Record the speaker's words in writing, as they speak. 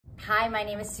Hi, my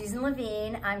name is Susan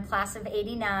Levine. I'm class of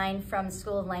 '89 from the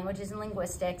School of Languages and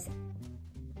Linguistics.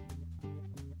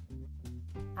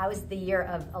 I was the year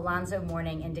of Alonzo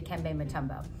Mourning and Dikembe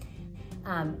Mutombo.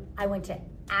 I went to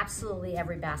absolutely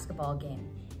every basketball game.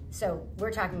 So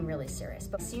we're talking really serious.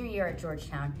 But senior year at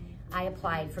Georgetown, I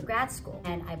applied for grad school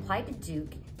and I applied to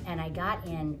Duke and I got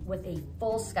in with a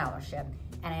full scholarship.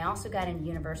 And I also got into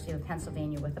University of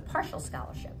Pennsylvania with a partial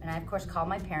scholarship. And I, of course, called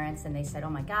my parents and they said, oh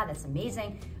my God, that's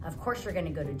amazing. Of course you're gonna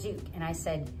go to Duke. And I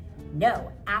said,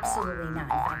 no, absolutely not. In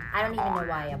fact, I don't even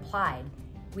know why I applied.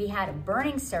 We had a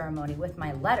burning ceremony with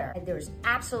my letter. There was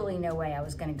absolutely no way I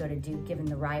was gonna go to Duke given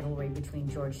the rivalry between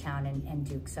Georgetown and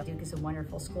Duke. So Duke is a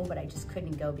wonderful school, but I just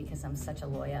couldn't go because I'm such a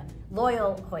loyal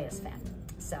Hoyas fan.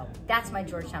 So that's my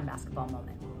Georgetown basketball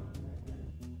moment.